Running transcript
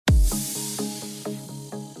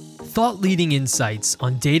thought-leading insights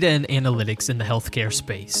on data and analytics in the healthcare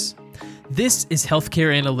space. This is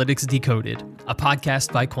Healthcare Analytics Decoded, a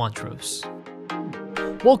podcast by Quantros.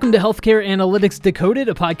 Welcome to Healthcare Analytics Decoded,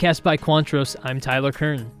 a podcast by Quantros. I'm Tyler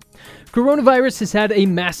Kern. Coronavirus has had a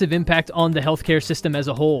massive impact on the healthcare system as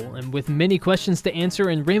a whole, and with many questions to answer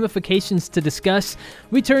and ramifications to discuss,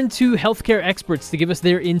 we turn to healthcare experts to give us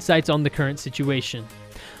their insights on the current situation.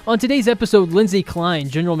 On today's episode, Lindsey Klein,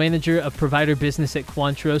 General Manager of Provider Business at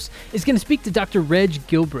Quantros, is going to speak to Dr. Reg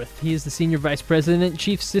Gilbreath. He is the Senior Vice President,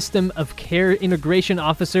 Chief System of Care Integration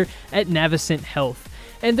Officer at Navicent Health.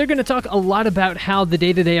 And they're going to talk a lot about how the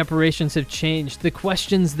day-to-day operations have changed, the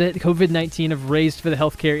questions that COVID-19 have raised for the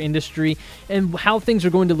healthcare industry, and how things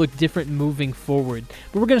are going to look different moving forward.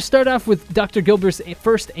 But we're going to start off with Dr. Gilbreath's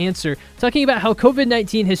first answer, talking about how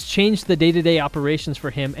COVID-19 has changed the day-to-day operations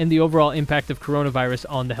for him and the overall impact of coronavirus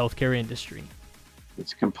on the healthcare industry.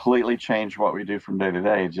 It's completely changed what we do from day to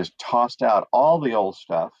day. It just tossed out all the old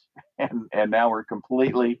stuff, and now we're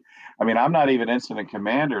completely. I'm not even incident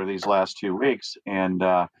commander these last 2 weeks, and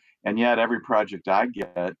yet every project I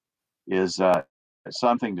get is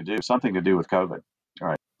something to do with COVID. All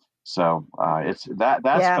right, so that's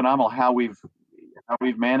phenomenal how we've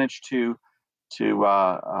managed to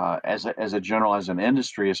as an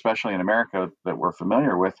industry, especially in America that we're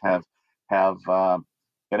familiar with, have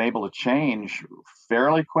been able to change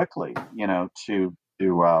fairly quickly, to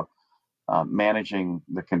managing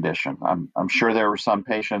the condition. I'm sure there were some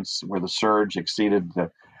patients where the surge exceeded the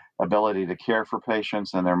ability to care for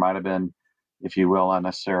patients, and there might have been, if you will,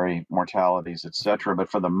 unnecessary mortalities, et cetera. But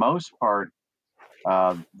for the most part,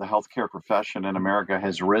 the healthcare profession in America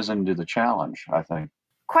has risen to the challenge, I think.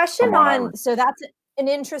 So that's an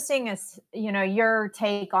interesting, your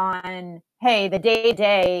take on, hey, the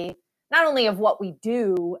day-to-day, not only of what we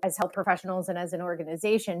do as health professionals and as an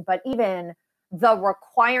organization, but even the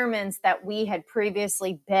requirements that we had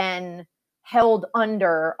previously been held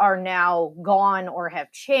under are now gone or have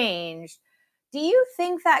changed. Do you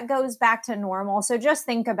think that goes back to normal? So just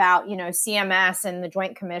think about, CMS and the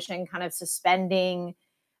Joint Commission kind of suspending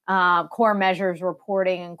core measures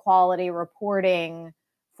reporting and quality reporting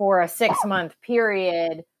for a 6-month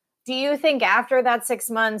period. Do you think after that 6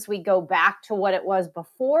 months, we go back to what it was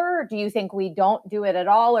before? Do you think we don't do it at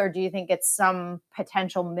all? Or do you think it's some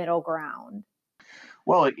potential middle ground?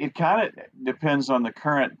 Well, it kind of depends on the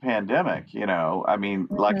current pandemic,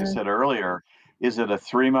 like I said earlier, is it a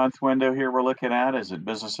 3-month window here we're looking at? Is it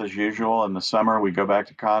business as usual in the summer? We go back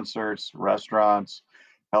to concerts, restaurants,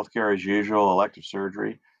 healthcare as usual, elective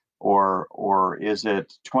surgery, or is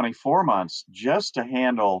it 24 months just to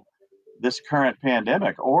handle this current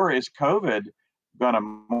pandemic? Or is COVID going to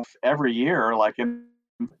move every year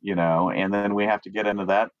and then we have to get into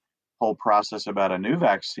that whole process about a new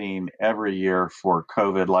vaccine every year for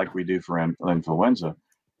COVID like we do for influenza.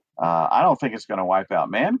 I don't think it's going to wipe out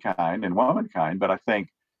mankind and womankind, but I think,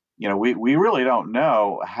 we really don't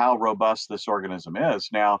know how robust this organism is.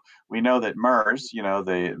 Now, we know that MERS,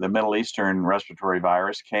 the Middle Eastern respiratory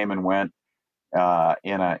virus, came and went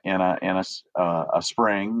in a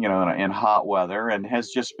spring, in hot weather, and has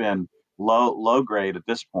just been low grade at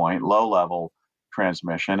this point, low level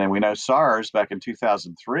transmission. And we know SARS back in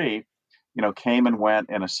 2003, came and went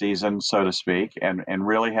in a season, so to speak, and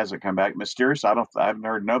really hasn't come back. Mysterious. I've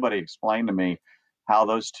heard nobody explain to me how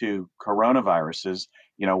those two coronaviruses,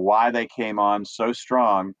 why they came on so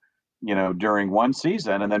strong, during one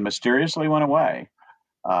season and then mysteriously went away.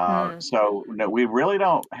 So no, we really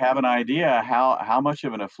don't have an idea how much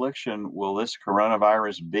of an affliction will this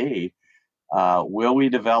coronavirus be. Will we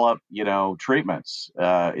develop, treatments?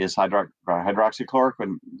 Is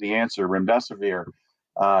hydroxychloroquine the answer? Remdesivir,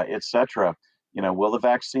 et cetera. Will the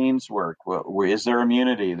vaccines work? Is there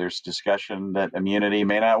immunity? There's discussion that immunity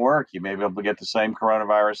may not work. You may be able to get the same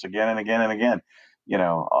coronavirus again and again and again.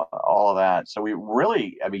 All of that. So we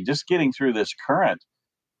really, just getting through this current,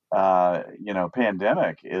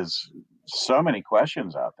 pandemic is so many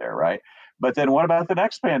questions out there, right? But then what about the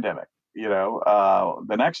next pandemic?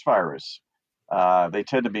 The next virus. They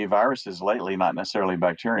tend to be viruses lately, not necessarily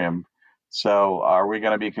bacterium. So are we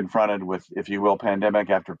going to be confronted with, if you will, pandemic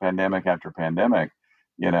after pandemic after pandemic?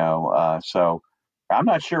 So I'm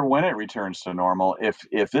not sure when it returns to normal.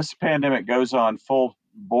 If this pandemic goes on full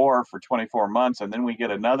bore for 24 months and then we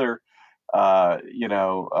get another,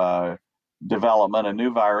 development, a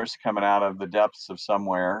new virus coming out of the depths of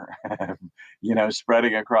somewhere,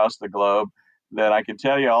 spreading across the globe, then I can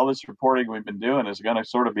tell you all this reporting we've been doing is going to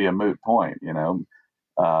sort of be a moot point,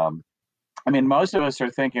 most of us are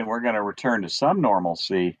thinking we're going to return to some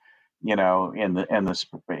normalcy, in the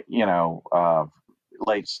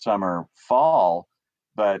late summer, fall.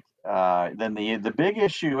 But then the big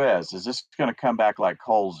issue is this going to come back like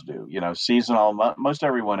colds do? Seasonal. Most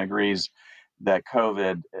everyone agrees that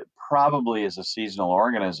COVID probably is a seasonal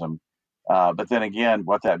organism. But then again,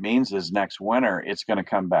 what that means is next winter it's going to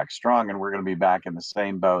come back strong, and we're going to be back in the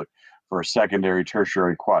same boat for a secondary,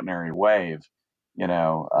 tertiary, quaternary wave.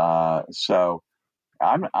 So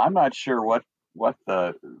I'm not sure what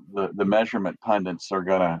the measurement pundits are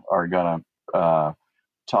gonna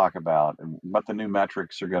talk about and what the new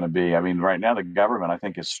metrics are going to be. I mean, right now the government, I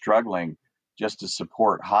think, is struggling just to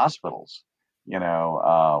support hospitals,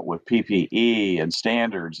 with PPE and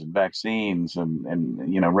standards and vaccines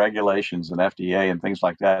and regulations and FDA and things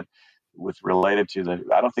like that with related to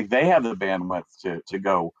I don't think they have the bandwidth to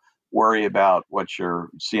go worry about what your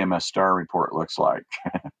CMS star report looks like.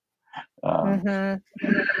 Mm-hmm.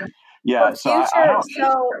 Yeah. For future, I don't.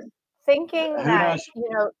 So thinking that,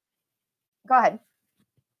 knows? Go ahead.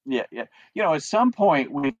 Yeah. At some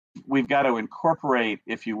point we've got to incorporate,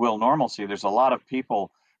 if you will, normalcy. There's a lot of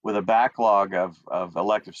people with a backlog of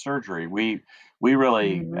elective surgery. We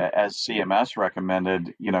really, as CMS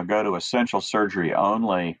recommended, go to essential surgery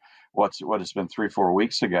only. What has been 3-4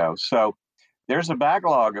 weeks ago. So there's a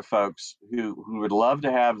backlog of folks who would love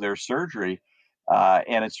to have their surgery.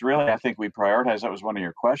 And it's really, I think we prioritize, that was one of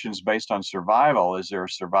your questions, based on survival. Is there a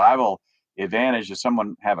survival advantage? Does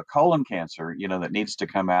someone have a colon cancer, that needs to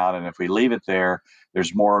come out? And if we leave it there,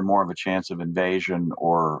 there's more and more of a chance of invasion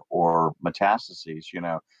or metastases.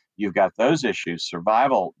 You've got those issues,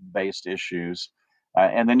 survival-based issues.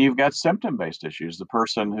 And then you've got symptom-based issues. The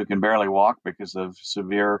person who can barely walk because of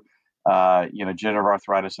severe, degenerative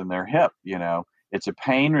arthritis in their hip. It's a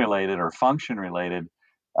pain-related or function-related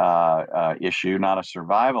issue, not a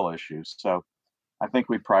survival issue. So I think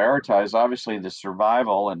we prioritize, obviously, the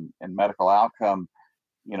survival and medical outcome,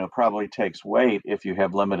 probably takes weight if you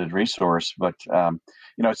have limited resource. But,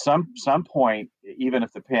 at some point, even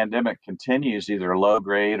if the pandemic continues, either low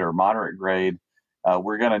grade or moderate grade,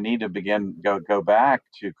 we're going to need to go back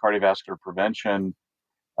to cardiovascular prevention,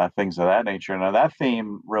 things of that nature. Now, that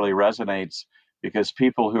theme really resonates because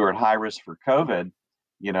people who are at high risk for COVID,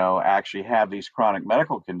 actually have these chronic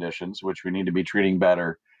medical conditions, which we need to be treating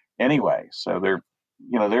better anyway. So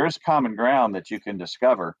there is common ground that you can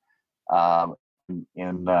discover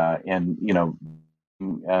in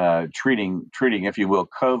treating, if you will,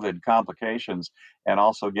 COVID complications, and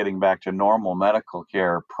also getting back to normal medical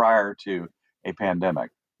care prior to a pandemic.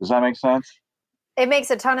 Does that make sense? It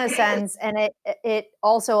makes a ton of sense, and it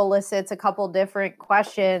also elicits a couple different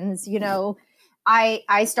questions.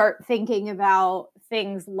 I start thinking about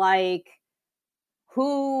things like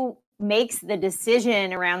who makes the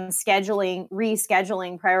decision around rescheduling,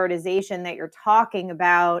 prioritization that you're talking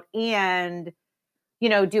about, and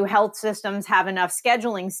do health systems have enough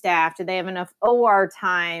scheduling staff? Do they have enough OR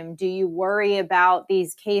time? Do you worry about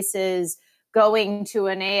these cases going to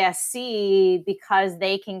an ASC because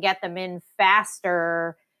they can get them in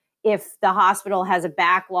faster if the hospital has a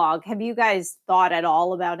backlog? Have you guys thought at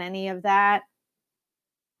all about any of that?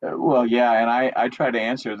 Well, yeah, and I tried to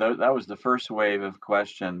answer that was the first wave of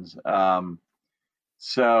questions.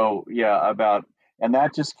 So yeah, and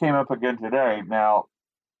that just came up again today. Now,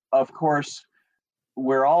 of course,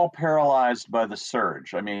 we're all paralyzed by the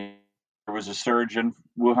surge. I mean, there was a surge in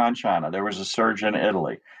Wuhan, China. There was a surge in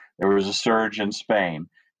Italy. There was a surge in Spain,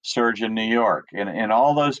 surge in New York. And in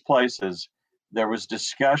all those places, there was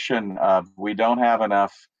discussion of, we don't have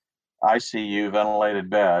enough ICU ventilated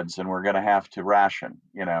beds and we're going to have to ration,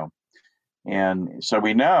 And so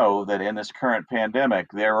we know that in this current pandemic,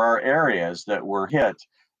 there are areas that were hit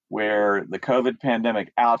where the COVID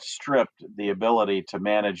pandemic outstripped the ability to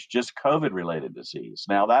manage just COVID-related disease.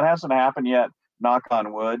 Now, that hasn't happened yet, knock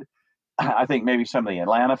on wood. I think maybe some of the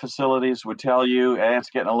Atlanta facilities would tell you, hey, it's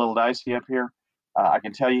getting a little dicey up here. I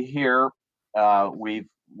can tell you here,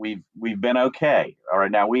 we've been okay. All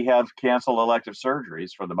right, now we have canceled elective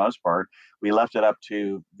surgeries for the most part. We left it up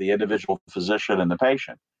to the individual physician and the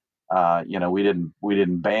patient. We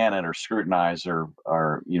didn't ban it or scrutinize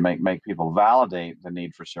or make people validate the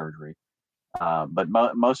need for surgery. But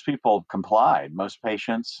most people complied. Most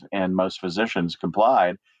patients and most physicians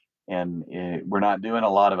complied, and we're not doing a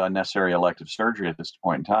lot of unnecessary elective surgery at this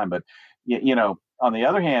point in time. But on the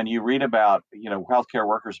other hand, you read about healthcare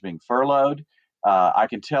workers being furloughed. I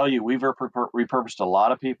can tell you, we've repurposed a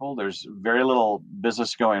lot of people. There's very little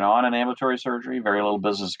business going on in ambulatory surgery. Very little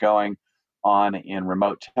business going on in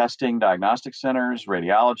remote testing, diagnostic centers,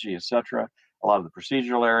 radiology, et cetera. A lot of the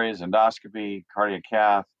procedural areas, endoscopy, cardiac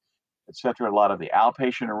cath, et cetera. A lot of the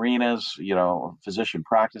outpatient arenas, physician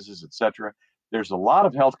practices, et cetera. There's a lot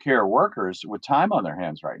of healthcare workers with time on their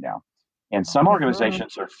hands right now. And some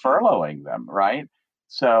organizations are furloughing them, right?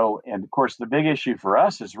 So, and of course, the big issue for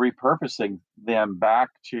us is repurposing them back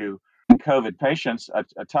to COVID patients,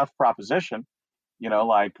 a tough proposition.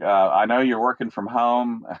 I know you're working from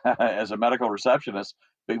home as a medical receptionist,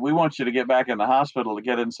 but we want you to get back in the hospital to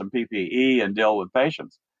get in some PPE and deal with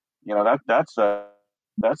patients. That's a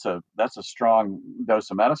strong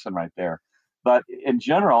dose of medicine right there. But in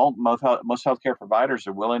general, most healthcare providers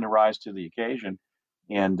are willing to rise to the occasion,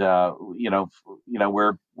 and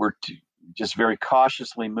just very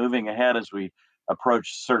cautiously moving ahead as we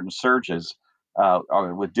approach certain surges.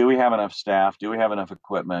 Do we have enough staff? Do we have enough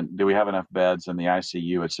equipment? Do we have enough beds in the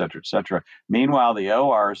ICU, et cetera, et cetera? Meanwhile, the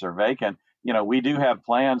ORs are vacant. We do have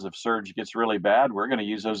plans if surge gets really bad, we're going to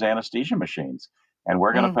use those anesthesia machines, and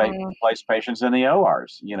we're going to place patients in the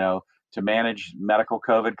ORs, to manage medical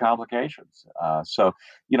COVID complications.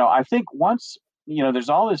 I think once, there's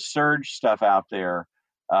all this surge stuff out there,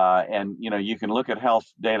 and you can look at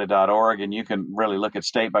healthdata.org, and you can really look at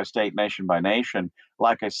state by state, nation by nation.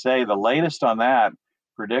 Like I say, the latest on that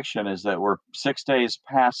prediction is that we're 6 days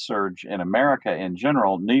past surge in America in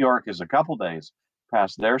general. New York is a couple days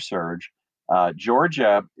past their surge.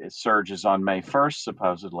 Georgia surge is on May 1st,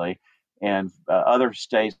 supposedly, and other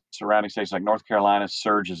states, surrounding states like North Carolina,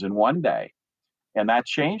 surge is in 1 day. And that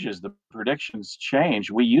changes. The predictions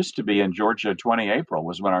change. We used to be in Georgia 20 April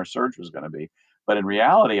was when our surge was going to be. But in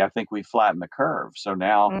reality, I think we flattened the curve. So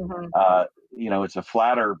now, it's a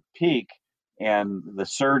flatter peak, and the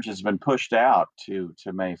surge has been pushed out to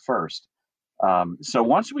May 1st. So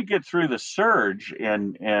once we get through the surge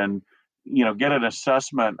and get an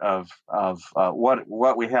assessment of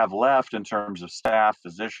what we have left in terms of staff,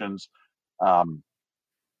 physicians,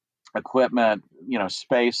 equipment,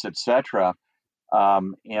 space, et cetera.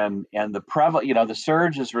 And the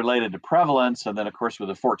surge is related to prevalence, and then of course with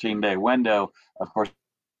a 14-day window, of course,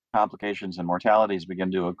 complications and mortalities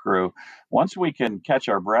begin to accrue. Once we can catch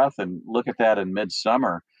our breath and look at that in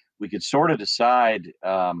midsummer, we could sort of decide: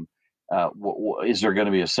 is there going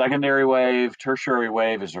to be a secondary wave, tertiary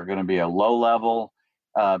wave? Is there going to be a low-level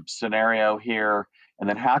scenario here? And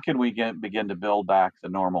then how can we begin to build back the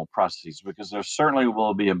normal processes? Because there certainly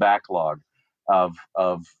will be a backlog of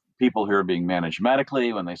people who are being managed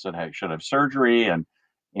medically when they said, hey, should have surgery, and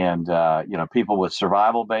people with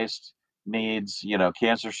survival-based needs,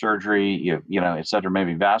 cancer surgery, et cetera,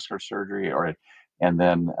 maybe vascular surgery, and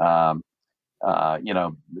then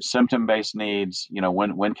symptom-based needs.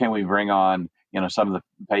 When can we bring on some of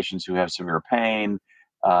the patients who have severe pain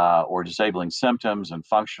or disabling symptoms and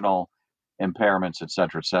functional impairments, et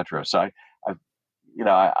cetera, et cetera. So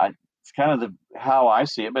it's kind of how I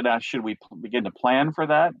see it. But now, should we begin to plan for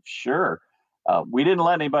that? Sure. We didn't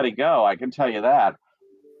let anybody go, I can tell you that.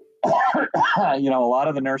 A lot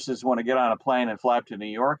of the nurses want to get on a plane and fly up to New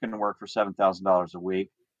York and work for $7,000 a week,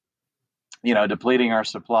 depleting our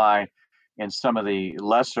supply in some of the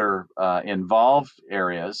lesser involved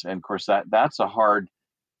areas. And of course, that's a hard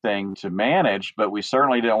thing to manage, but we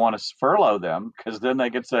certainly don't want to furlough them, because then they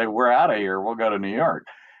could say, we're out of here, we'll go to New York.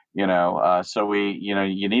 So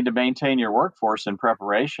you need to maintain your workforce in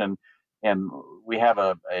preparation. And we have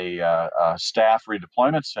a staff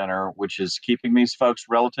redeployment center, which is keeping these folks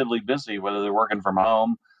relatively busy, whether they're working from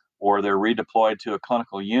home or they're redeployed to a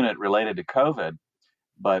clinical unit related to COVID.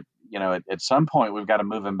 But, at some point, we've got to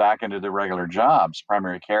move them back into their regular jobs.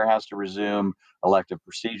 Primary care has to resume, elective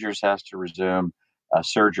procedures has to resume,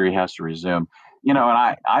 surgery has to resume. And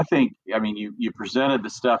I think, you presented the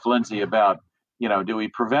stuff, Lindsey, about, do we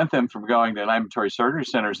prevent them from going to ambulatory surgery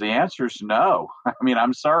centers? The answer is no.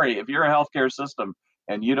 I'm sorry, if you're a healthcare system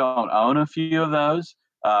and you don't own a few of those,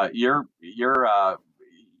 you're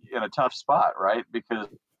in a tough spot, right? Because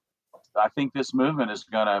I think this movement is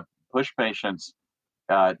going to push patients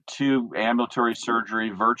to ambulatory surgery,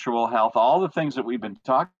 virtual health, all the things that we've been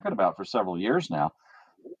talking about for several years now.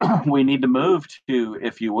 We need to move to,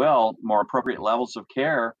 if you will, more appropriate levels of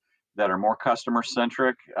care that are more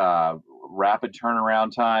customer-centric, rapid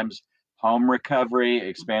turnaround times, home recovery,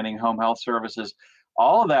 expanding home health services.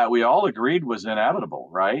 All of that we all agreed was inevitable,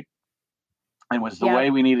 right? And was the way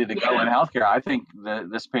we needed to go in healthcare. I think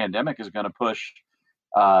this pandemic is going to push.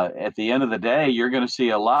 At the end of the day, you're going to see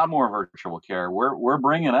a lot more virtual care. We're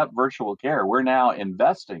bringing up virtual care. We're now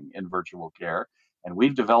investing in virtual care, and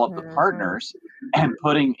we've developed the partners and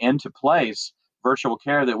putting into place virtual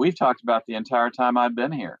care that we've talked about the entire time I've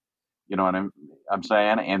been here. You know what I'm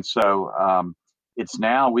saying? And so it's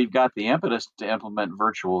now we've got the impetus to implement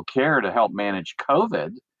virtual care to help manage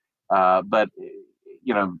COVID. But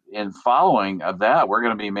in following of that, we're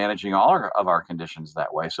going to be managing all of our conditions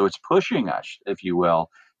that way. So it's pushing us, if you will,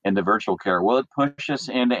 into virtual care. Will it push us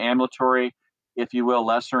into ambulatory, if you will,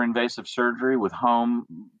 lesser invasive surgery with home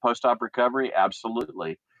post-op recovery?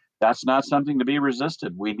 Absolutely. That's not something to be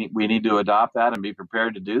resisted. We need to adopt that and be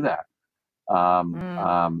prepared to do that.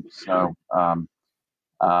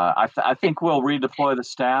 I think we'll redeploy the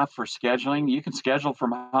staff for scheduling. You can schedule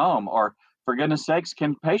from home, or for goodness sakes,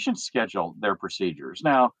 can patients schedule their procedures?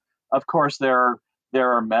 Now, of course, there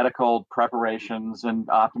are medical preparations and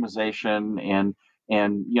optimization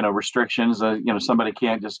and restrictions. Somebody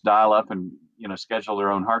can't just dial up and schedule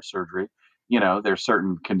their own heart surgery. There's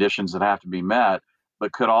certain conditions that have to be met.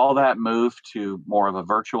 But could all that move to more of a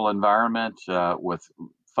virtual environment with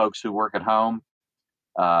folks who work at home?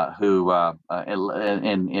 Who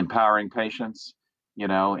in empowering patients, in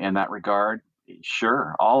that regard?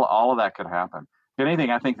 Sure, all of that could happen. If anything,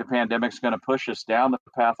 I think the pandemic's going to push us down the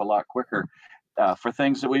path a lot quicker for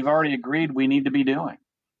things that we've already agreed we need to be doing.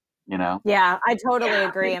 Yeah, I totally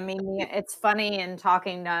agree. I mean, it's funny in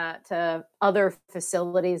talking to other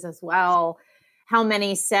facilities as well, how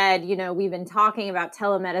many said, we've been talking about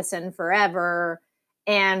telemedicine forever.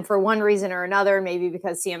 And for one reason or another, maybe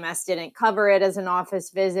because CMS didn't cover it as an office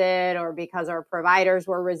visit or because our providers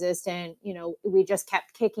were resistant, we just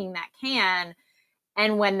kept kicking that can.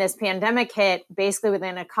 And when this pandemic hit, basically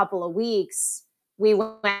within a couple of weeks, we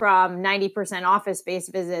went from 90%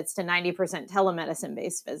 office-based visits to 90%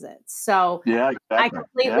 telemedicine-based visits. So yeah, exactly. I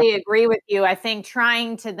completely agree with you. I think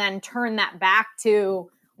trying to then turn that back to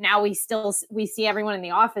now we see everyone in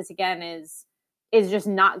the office again is just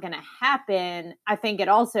not going to happen. I think it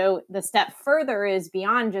also, the step further is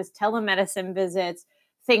beyond just telemedicine visits,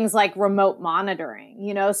 things like remote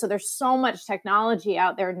monitoring, so there's so much technology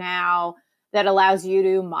out there now that allows you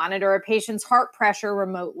to monitor a patient's heart pressure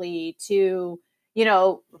remotely, to,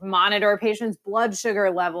 monitor a patient's blood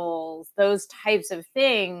sugar levels, those types of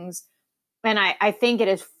things. And I think it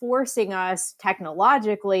is forcing us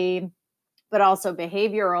technologically, but also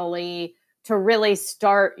behaviorally, to really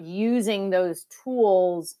start using those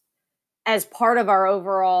tools as part of our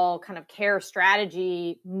overall kind of care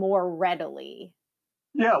strategy more readily.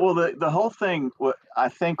 Yeah, well, the whole thing, I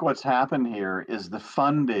think what's happened here is the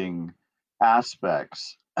funding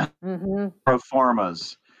aspects, pro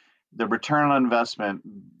formas, the return on investment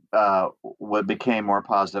became more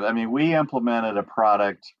positive. I mean, we implemented a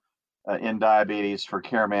product in diabetes for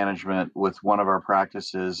care management with one of our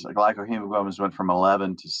practices. Glycohemoglobins went from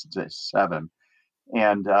 11 to 7.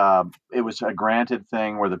 And it was a granted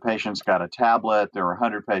thing where the patients got a tablet. There were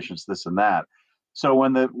 100 patients, this and that. So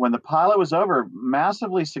when the pilot was over,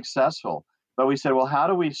 massively successful. But we said, well, how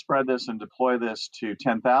do we spread this and deploy this to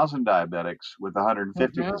 10,000 diabetics with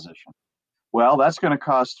 150 physicians? Well, that's going to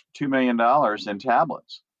cost $2 million in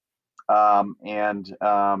tablets.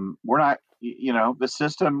 We're not, the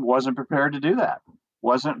system wasn't prepared to do that,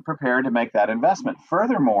 wasn't prepared to make that investment.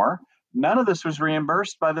 Furthermore, none of this was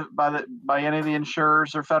reimbursed by any of the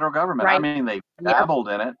insurers or federal government. Right. I mean, they dabbled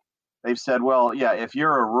in it. They've said, well, yeah, if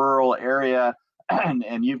you're a rural area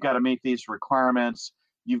and you've got to meet these requirements,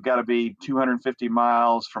 you've got to be 250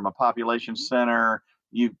 miles from a population center.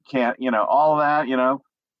 You can't, all of that,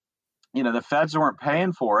 the feds weren't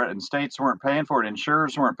paying for it and states weren't paying for it.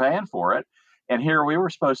 Insurers weren't paying for it. And here we were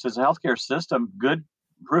supposed to, as a healthcare system, good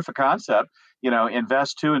proof of concept,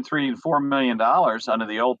 invest $2 and $3 and $4 million under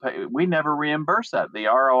the old pay. We never reimbursed that. The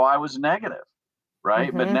ROI was negative,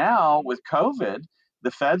 right? But now with COVID,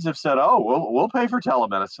 the feds have said, oh, we'll pay for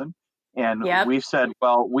telemedicine. And we've said,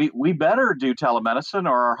 well, we better do telemedicine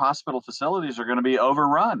or our hospital facilities are going to be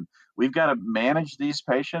overrun. We've got to manage these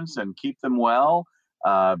patients and keep them well,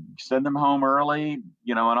 send them home early,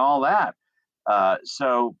 and all that.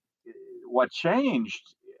 So what changed,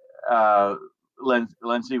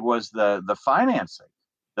 Lindsey, was the financing.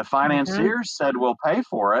 The financiers said, we'll pay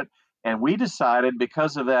for it. And we decided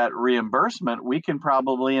because of that reimbursement, we can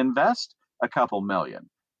probably invest a couple million,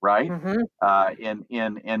 right?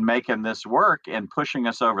 In making this work and pushing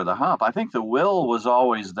us over the hump. I think the will was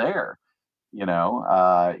always there.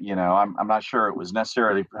 I'm not sure it was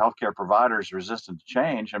necessarily healthcare providers resistant to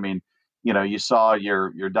change. I mean, you saw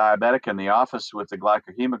your diabetic in the office with the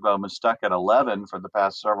glycohemoglobin stuck at 11 for the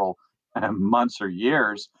past several months or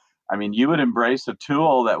years. I mean, you would embrace a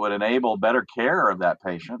tool that would enable better care of that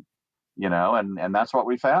patient, and that's what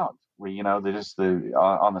we found. We, on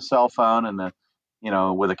the cell phone and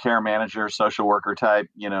with a care manager, social worker type,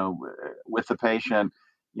 with the patient,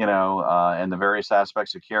 and the various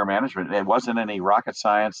aspects of care management. It wasn't any rocket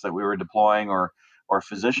science that we were deploying or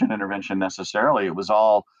physician intervention necessarily. It was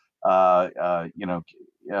all,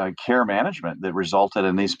 care management that resulted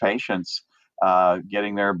in these patients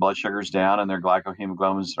getting their blood sugars down and their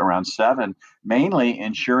glycohemoglobins around 7, mainly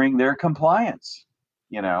ensuring their compliance,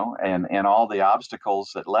 and all the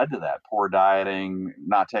obstacles that led to that: poor dieting,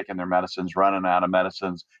 not taking their medicines, running out of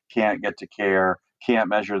medicines, can't get to care, can't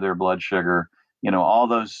measure their blood sugar, all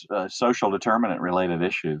those social determinant related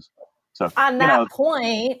issues. So on that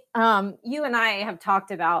point, you and I have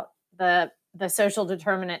talked about the social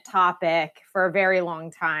determinant topic for a very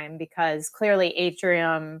long time, because clearly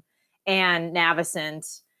Atrium and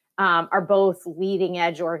Navicent are both leading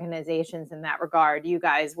edge organizations in that regard. You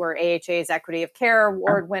guys were AHA's Equity of Care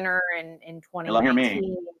Award winner in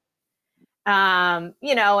 2019. And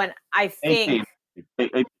I think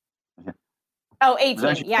 18. Oh,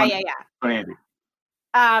 18. Yeah.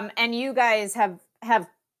 And you guys have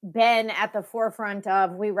been at the forefront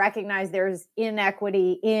of, we recognize there's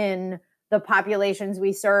inequity in the populations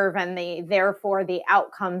we serve and therefore the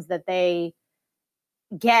outcomes that they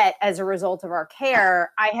get as a result of our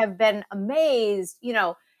care. I have been amazed,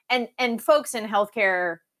 and folks in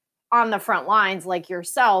healthcare on the front lines like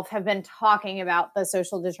yourself have been talking about the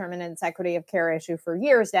social determinants equity of care issue for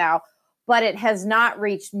years now, but it has not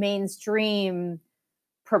reached mainstream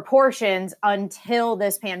proportions until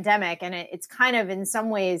this pandemic. And it's kind of in some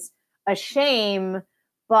ways a shame,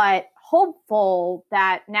 but hopeful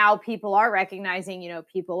that now people are recognizing,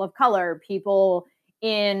 people of color, people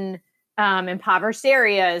in impoverished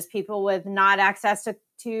areas, people with not access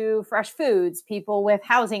to fresh foods, people with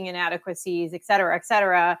housing inadequacies, et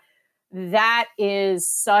cetera, that has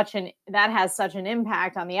such an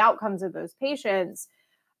impact on the outcomes of those patients.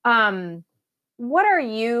 What are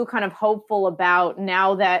you kind of hopeful about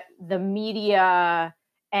now that the media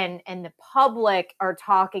and the public are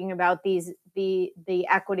talking about the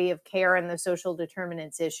equity of care and the social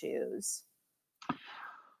determinants issues?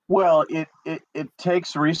 Well, it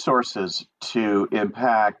takes resources to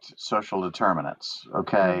impact social determinants.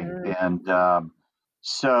 Okay. Mm-hmm. And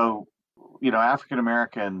so, African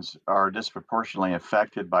Americans are disproportionately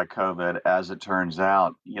affected by COVID, as it turns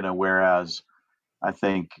out, whereas I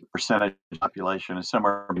think percentage of the population is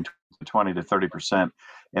somewhere between 20 to 30%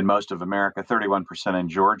 in most of America, 31% in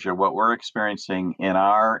Georgia. What we're experiencing in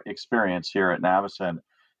our experience here at Navicent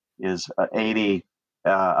is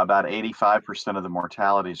about 85% of the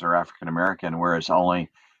mortalities are African American, whereas only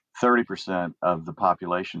 30% of the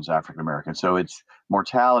population is African American. So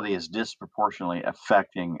mortality is disproportionately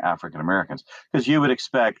affecting African Americans, because you would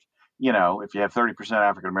expect, if you have 30%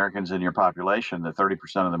 African Americans in your population, that 30%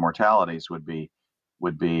 of the mortalities would be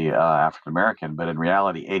African American, but in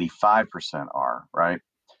reality, 85% are, right?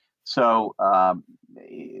 So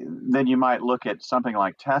then you might look at something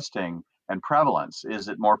like testing and prevalence. Is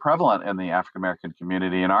it more prevalent in the African American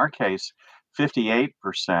community? In our case,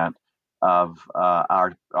 58% of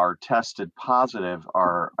our tested positive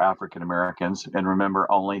are African Americans, and remember,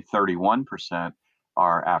 only 31%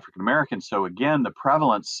 are African Americans. So again, the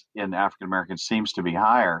prevalence in African Americans seems to be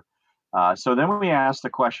higher. So then we ask the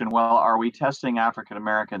question, well, are we testing African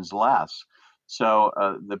Americans less? So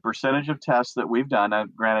the percentage of tests that we've done,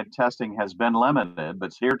 granted testing has been limited,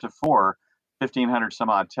 but heretofore, 1,500 some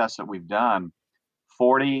odd tests that we've done,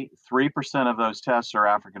 43% of those tests are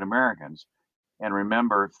African Americans. And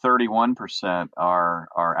remember, 31% are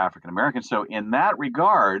African Americans. So in that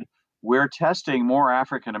regard, we're testing more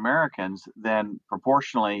African Americans than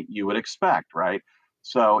proportionally you would expect, right?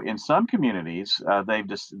 So in some communities, they've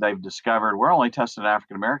discovered we're only testing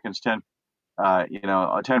African Americans 10%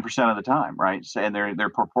 of the time, right? So, and their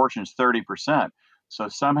proportion's 30%. So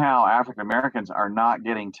somehow African Americans are not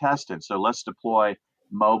getting tested. So let's deploy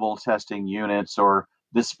mobile testing units or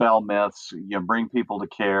dispel myths, bring people to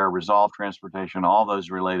care, resolve transportation, all those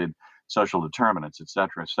related social determinants, et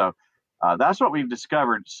cetera. So that's what we've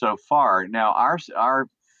discovered so far. Now, our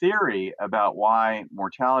theory about why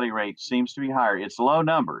mortality rate seems to be higher, it's low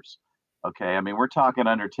numbers. Okay, I mean, we're talking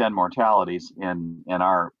under 10 mortalities in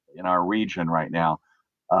our region right now.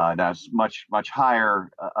 That's much higher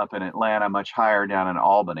up in Atlanta, much higher down in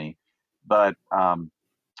Albany. But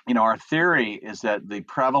our theory is that the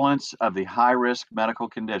prevalence of the high-risk medical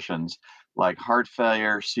conditions like heart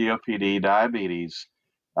failure, COPD, diabetes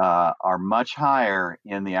are much higher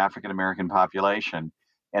in the African American population,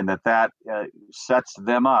 and that sets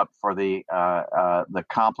them up for the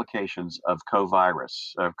complications of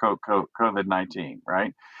COVID-19,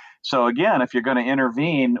 right? So again, if you're going to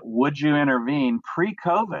intervene, would you intervene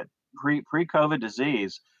pre-COVID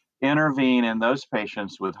disease? Intervene in those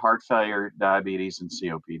patients with heart failure, diabetes, and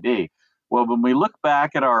COPD. Well, when we look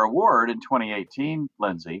back at our award in 2018,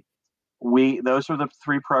 Lindsey, those were the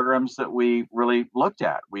three programs that we really looked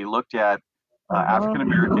at. We looked at African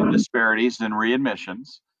American disparities in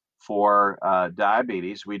readmissions for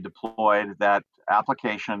diabetes. We deployed that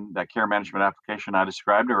application, that care management application I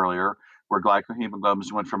described earlier, where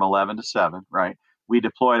glycohemoglobins went from 11 to 7, right? We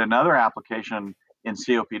deployed another application in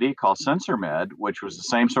COPD called SensorMed, which was the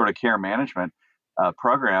same sort of care management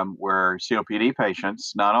program where COPD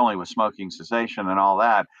patients, not only with smoking cessation and all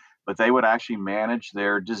that, but they would actually manage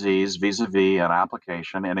their disease vis-a-vis an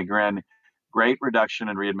application. And again, great reduction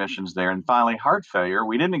in readmissions there. And finally, heart failure.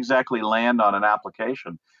 We didn't exactly land on an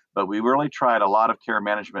application, but we really tried a lot of care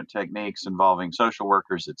management techniques involving social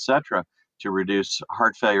workers, et cetera, to reduce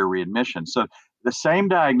heart failure readmission. So the same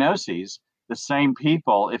diagnoses, the same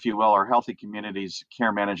people, if you will, our Healthy Communities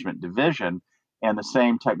Care Management Division, and the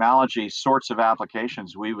same technology sorts of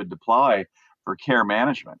applications we would deploy for care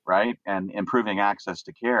management, right? And improving access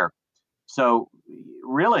to care. So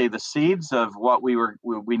really the seeds of what we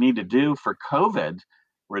need to do for COVID,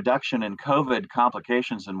 reduction in COVID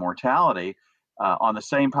complications and mortality on the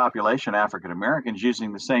same population, African Americans,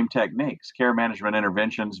 using the same techniques, care management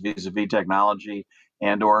interventions vis-a-vis technology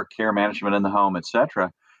and or care management in the home, et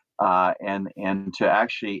cetera, and to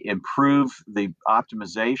actually improve the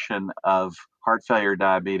optimization of heart failure,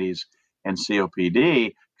 diabetes, and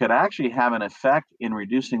COPD could actually have an effect in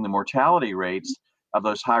reducing the mortality rates of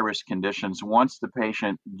those high-risk conditions once the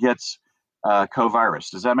patient gets covirus.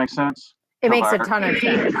 Does that make sense? It makes a ton of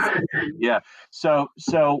sense. Yeah. So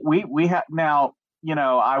we have now,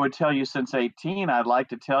 I would tell you since 18, I'd like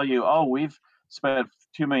to tell you, we've spent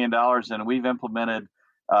 $2 million and we've implemented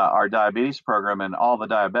our diabetes program and all the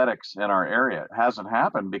diabetics in our area. It hasn't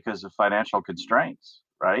happened because of financial constraints,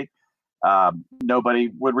 right? Nobody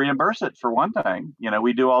would reimburse it for one thing.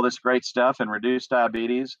 We do all this great stuff and reduce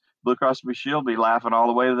diabetes. Blue Cross Blue Shield be laughing all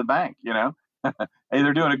the way to the bank, Hey,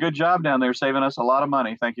 they're doing a good job down there, saving us a lot of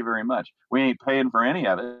money. Thank you very much. We ain't paying for any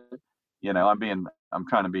of it. I'm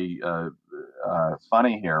trying to be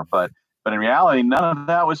funny here, but in reality, none of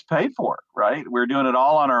that was paid for, right? We're doing it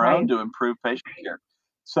all on our own to improve patient care.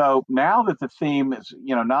 So now that the theme is,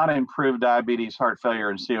 not improve diabetes, heart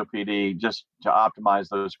failure, and COPD just to optimize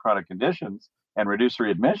those chronic conditions and reduce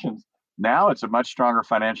readmissions, now it's a much stronger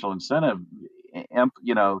financial incentive,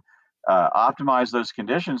 optimize those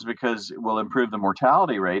conditions because it will improve the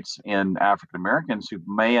mortality rates in African Americans who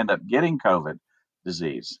may end up getting COVID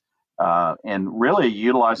disease. And really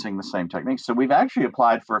utilizing the same techniques. So we've actually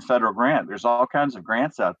applied for a federal grant. There's all kinds of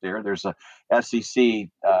grants out there. There's a SEC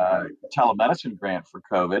telemedicine grant for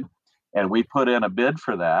COVID, and we put in a bid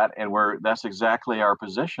for that. And that's exactly our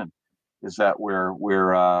position, is that we're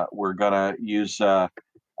going to use our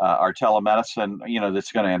telemedicine,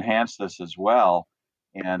 that's going to enhance this as well,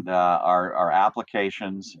 and our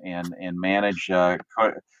applications and manage.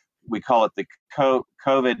 We call it the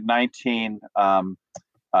COVID-19.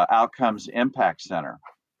 Outcomes Impact Center,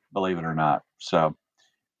 believe it or not. So,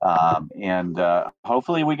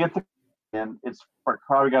 hopefully we get and it's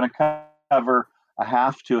probably going to cover a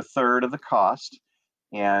half to a third of the cost.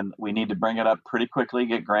 And we need to bring it up pretty quickly,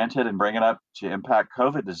 get granted, and bring it up to impact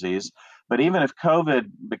COVID disease. But even if COVID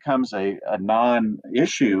becomes a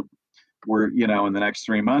non-issue, we're, in the next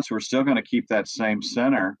 3 months, we're still going to keep that same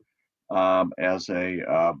center as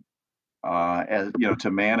to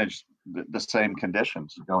manage the same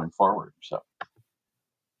conditions going forward. So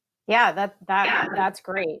yeah, that's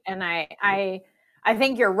great. And I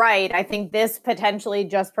think you're right. I think this potentially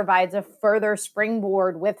just provides a further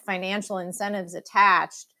springboard with financial incentives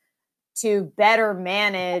attached to better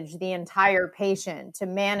manage the entire patient, to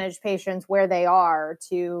manage patients where they are,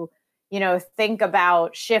 to think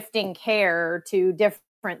about shifting care to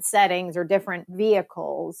different settings or different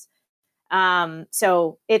vehicles.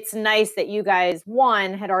 So it's nice that you guys,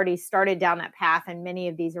 one, had already started down that path in many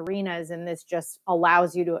of these arenas, and this just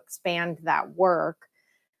allows you to expand that work.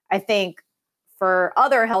 I think for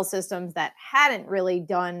other health systems that hadn't really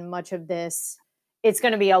done much of this, it's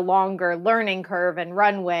going to be a longer learning curve and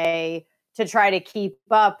runway to try to keep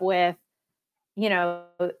up with,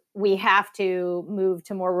 we have to move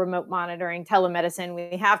to more remote monitoring, telemedicine.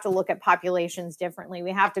 We have to look at populations differently.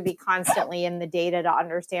 We have to be constantly in the data to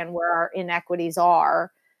understand where our inequities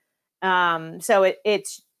are. So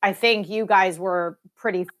I think you guys were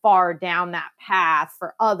pretty far down that path.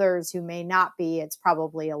 For others who may not be, it's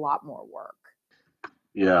probably a lot more work.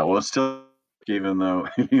 Yeah, well, it's still,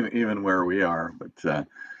 even where we are, but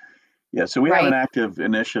so we have an active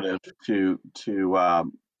initiative to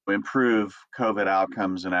improve COVID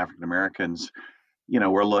outcomes in African Americans.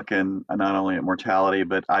 We're looking not only at mortality,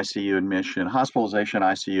 but ICU admission, hospitalization,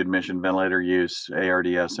 ICU admission, ventilator use,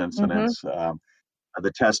 ARDS incidence,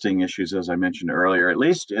 the testing issues, as I mentioned earlier. At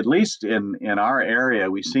least in our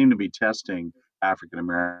area, we seem to be testing African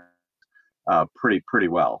Americans pretty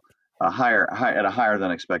well. at a higher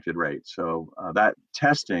than expected rate. So that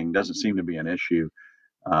testing doesn't seem to be an issue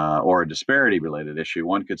or a disparity related issue.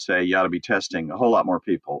 One could say you ought to be testing a whole lot more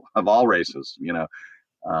people of all races,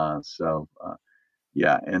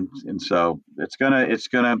 yeah, and so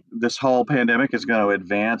this whole pandemic is going to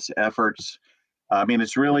advance efforts. I mean,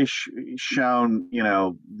 it's really shown,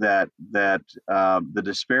 that the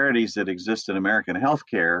disparities that exist in American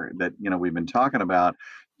healthcare that we've been talking about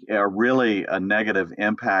are really a negative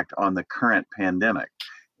impact on the current pandemic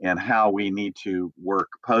and how we need to work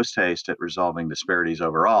post haste at resolving disparities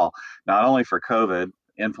overall, not only for COVID,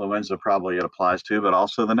 influenza probably it applies to, but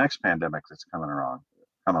also the next pandemic that's coming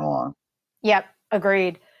along. Yep,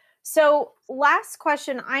 agreed. So last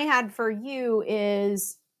question I had for you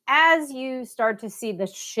is, as you start to see the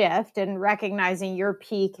shift and recognizing your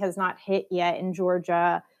peak has not hit yet in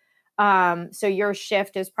Georgia, so your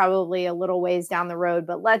shift is probably a little ways down the road,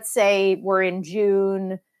 but let's say we're in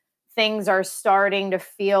June, things are starting to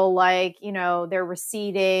feel like, they're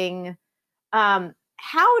receding.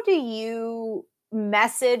 How do you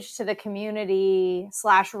message to the community /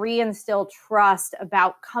 reinstill trust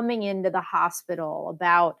about coming into the hospital,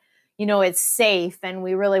 about, it's safe and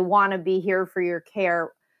we really want to be here for your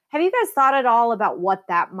care? Have you guys thought at all about what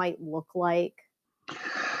that might look like?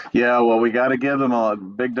 Yeah, well, we got to give them a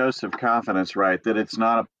big dose of confidence, right? That it's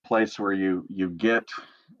not a place where you get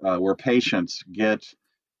where patients get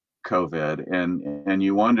COVID, and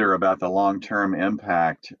you wonder about the long-term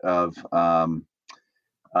impact of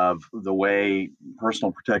the way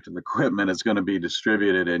personal protective equipment is going to be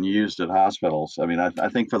distributed and used at hospitals. I mean, I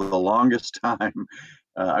think for the longest time,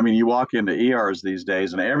 you walk into ERs these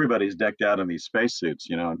days and everybody's decked out in these spacesuits,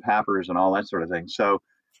 and PAPRs and all that sort of thing. So,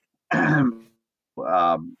 and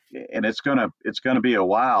it's gonna be a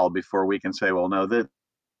while before we can say, well, no, this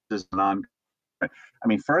is non.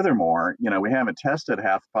 Furthermore, we haven't tested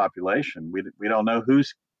half the population. We don't know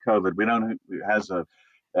who's COVID. We don't know who has a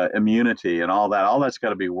immunity and all that. All that's got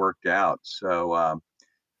to be worked out. So,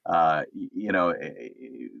 the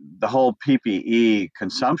whole PPE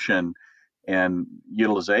consumption and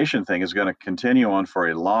utilization thing is going to continue on for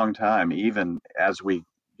a long time, even as we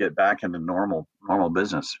get back into normal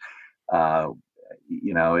business.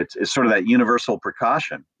 It's sort of that universal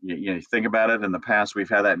precaution. You think about it. In the past, we've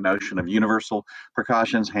had that notion of universal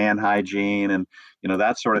precautions, hand hygiene, and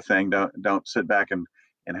that sort of thing. Don't sit back and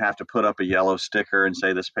have to put up a yellow sticker and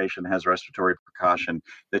say this patient has respiratory precaution.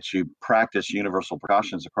 That you practice universal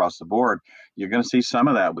precautions across the board. You're going to see some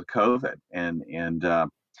of that with COVID,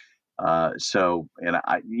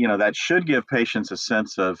 that should give patients a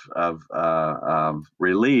sense of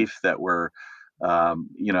relief that we're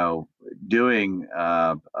doing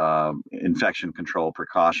infection control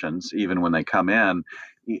precautions even when they come in,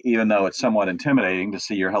 even though it's somewhat intimidating to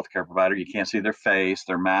see your healthcare provider. You can't see their face,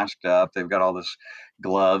 they're masked up, they've got all this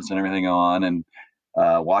gloves and everything on, and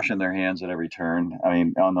washing their hands at every turn. I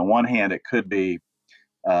mean, on the one hand, it could be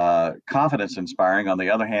confidence inspiring. On the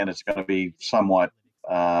other hand, it's going to be somewhat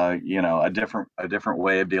a different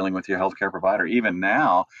way of dealing with your healthcare provider. Even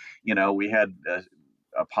now, we had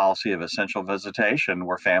a policy of essential visitation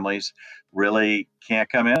where families really can't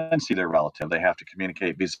come in and see their relative. They have to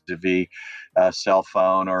communicate vis-a-vis cell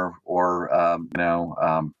phone or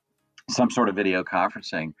some sort of video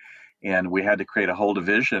conferencing. And we had to create a whole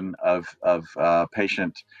division of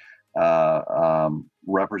patient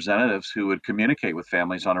representatives who would communicate with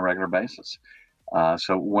families on a regular basis.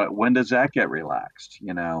 So when does that get relaxed?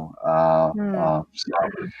 So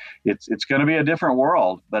it's going to be a different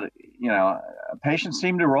world, but patients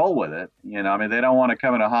seem to roll with it. They don't want to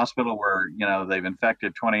come in a hospital where they've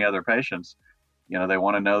infected 20 other patients. They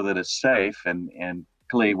want to know that it's safe, and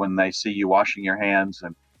clearly when they see you washing your hands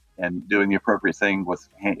and doing the appropriate thing with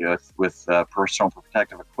personal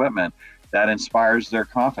protective equipment, that inspires their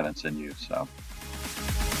confidence in you. So.